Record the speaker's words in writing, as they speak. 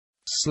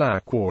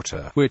slack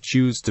water, which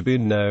used to be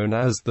known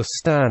as the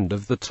stand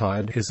of the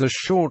tide, is a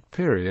short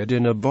period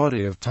in a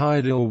body of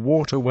tidal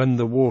water when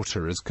the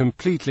water is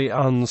completely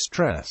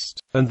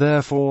unstressed, and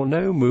therefore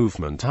no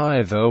movement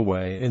either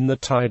way in the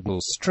tidal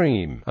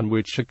stream, and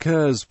which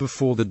occurs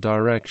before the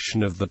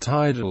direction of the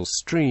tidal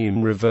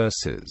stream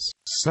reverses.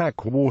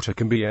 Slack water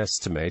can be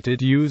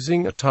estimated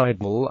using a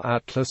tidal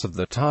atlas of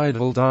the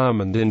tidal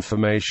diamond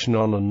information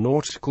on a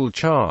nautical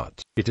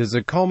chart. It is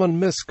a common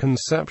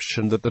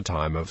misconception that the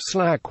time of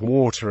slack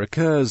water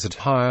occurs at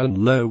high and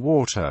low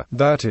water,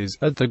 that is,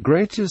 at the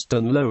greatest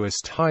and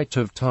lowest height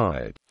of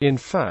tide. In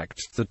fact,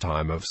 the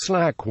time of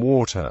slack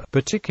water,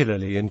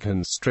 particularly in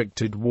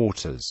constricted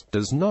waters,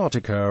 does not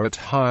occur at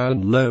high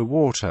and low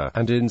water,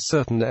 and in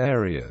certain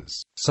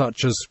areas,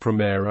 such as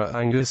Primera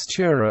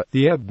Angostura,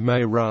 the ebb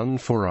may run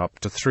for up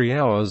to 3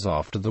 hours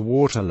after the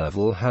water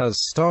level has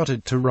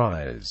started to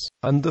rise,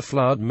 and the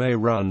flood may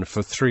run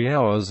for 3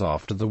 hours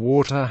after the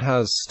water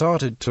has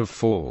started to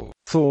fall.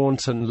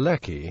 Thornton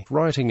Lecky,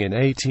 writing in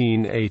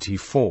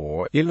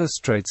 1884,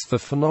 illustrates the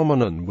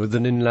phenomenon with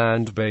an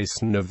inland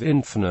basin of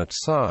infinite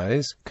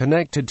size,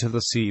 connected to the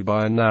sea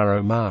by a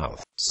narrow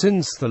mouth.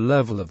 Since the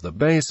level of the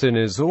basin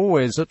is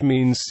always at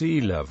mean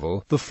sea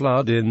level, the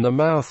flood in the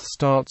mouth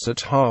starts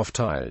at half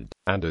tide,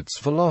 and its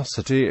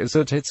velocity is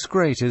at its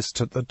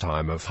greatest at the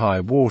time of high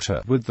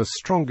water, with the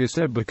strongest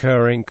ebb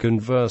occurring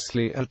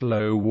conversely at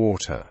low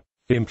water.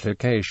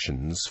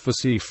 Implications for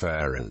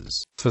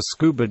seafarers. For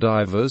scuba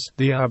divers,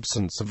 the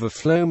absence of a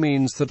flow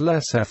means that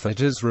less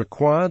effort is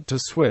required to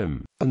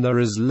swim, and there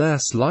is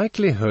less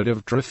likelihood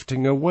of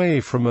drifting away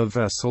from a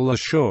vessel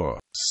ashore.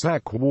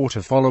 Slack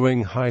water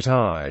following high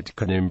tide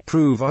can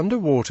improve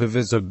underwater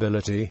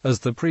visibility, as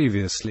the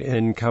previously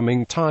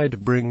incoming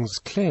tide brings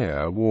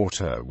clear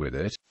water with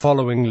it.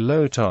 Following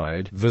low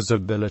tide,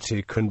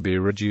 visibility can be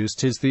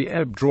reduced as the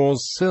ebb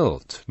draws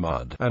silt,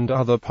 mud, and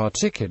other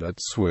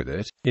particulates with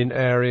it. In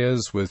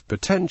areas with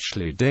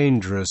potentially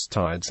dangerous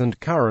tides and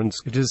currents,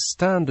 it is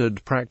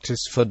standard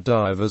practice for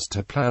divers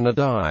to plan a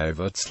dive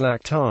at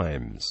slack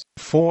times.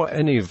 For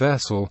any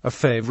vessel, a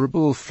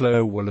favorable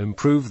flow will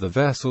improve the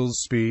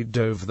vessel's speed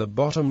over the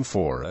bottom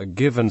for a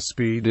given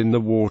speed in the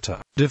water.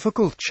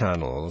 Difficult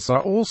channels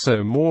are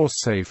also more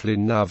safely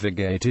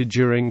navigated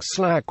during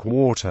slack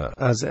water,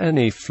 as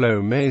any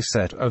flow may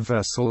set a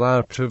vessel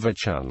out of a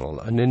channel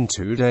and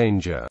into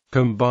danger.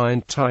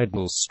 Combined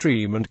tidal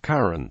stream and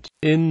current.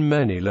 In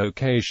many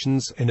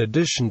locations, in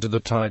addition to the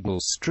tidal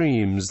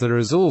streams, there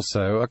is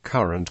also a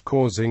current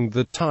causing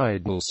the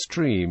tidal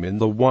stream in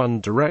the one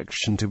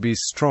direction to be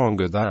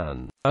stronger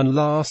than, and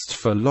last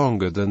for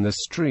longer than, the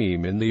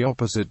stream in the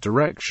opposite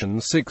direction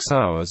 6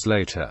 hours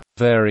later.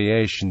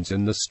 Variations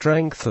in the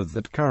strength of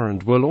that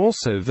current will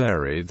also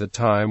vary the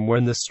time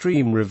when the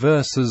stream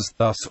reverses,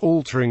 thus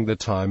altering the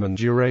time and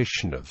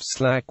duration of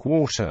slack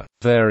water.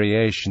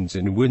 Variations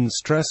in wind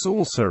stress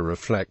also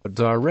reflect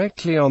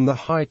directly on the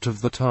height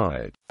of the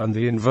tide, and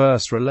the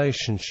inverse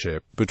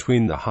relationship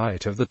between the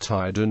height of the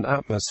tide and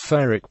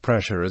atmospheric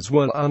pressure is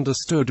well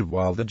understood,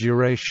 while the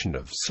duration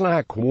of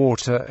slack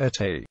water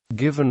at a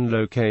given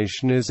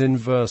location is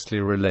inversely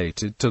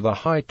related to the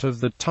height of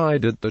the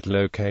tide at that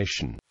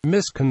location.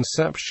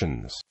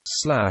 Misconceptions.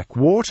 Slack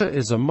water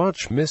is a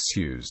much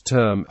misused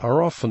term,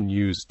 are often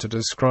used to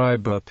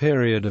describe a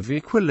period of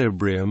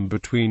equilibrium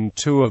between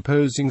two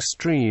opposing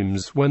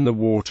streams when the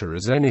water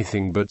is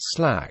anything but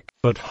slack,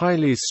 but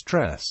highly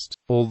stressed.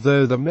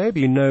 Although there may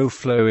be no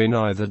flow in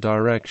either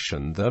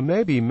direction, there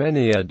may be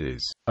many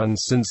eddies, and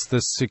since the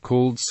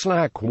so-called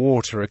slack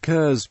water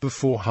occurs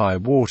before high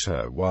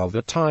water while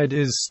the tide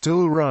is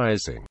still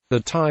rising, the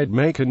tide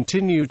may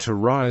continue to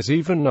rise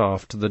even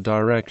after the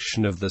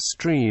direction of the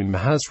stream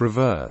has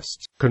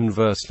reversed.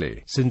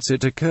 Conversely, since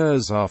it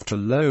occurs after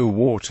low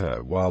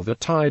water while the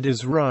tide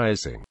is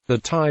rising, the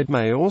tide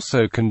may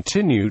also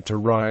continue to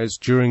rise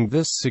during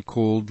this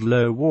so-called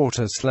low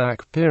water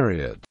slack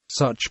period.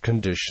 Such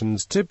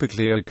conditions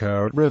typically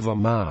occur at river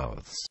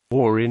mouths,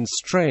 or in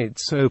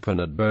straits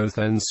open at both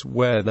ends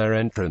where their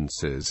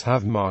entrances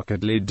have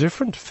markedly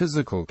different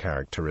physical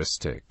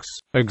characteristics.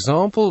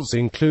 Examples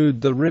include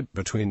the rip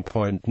between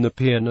Point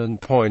Nepean and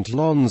Point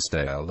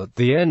Lonsdale at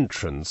the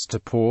entrance to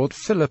Port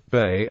Phillip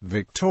Bay,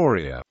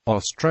 Victoria,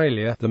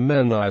 Australia, the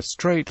Menai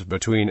Strait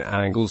between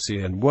Anglesey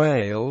and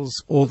Wales,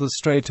 or the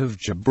Strait of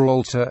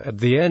Gibraltar at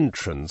the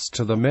entrance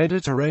to the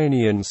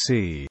Mediterranean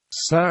Sea.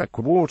 Slack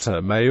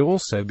water may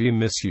also be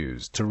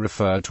misused to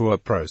refer to a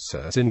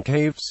process in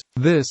caves.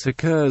 This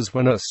occurs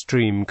when a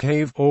stream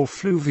cave or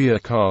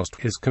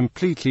fluviacast is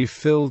completely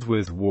filled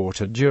with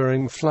water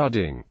during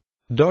flooding.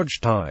 Dodge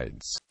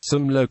tides.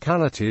 Some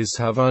localities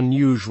have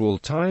unusual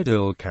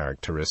tidal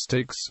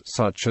characteristics,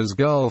 such as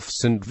Gulf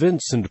St.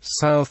 Vincent,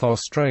 South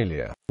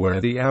Australia, where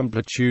the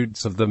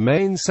amplitudes of the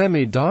main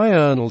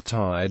semi-diurnal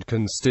tide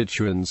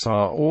constituents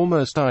are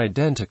almost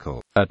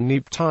identical. At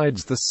neap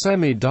tides, the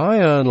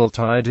semi-diurnal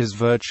tide is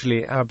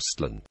virtually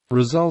absent.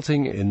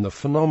 resulting in the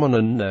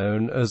phenomenon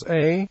known as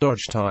a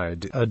Dodge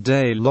tide, a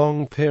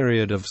day-long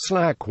period of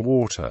slack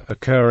water,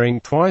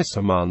 occurring twice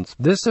a month.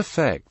 This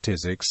effect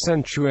is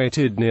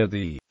accentuated near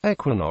the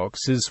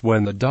equinoxes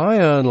when the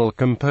diurnal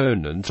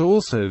component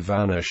also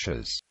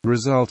vanishes,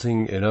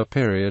 resulting in a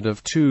period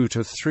of 2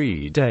 to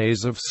 3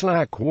 days of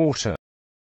slack water.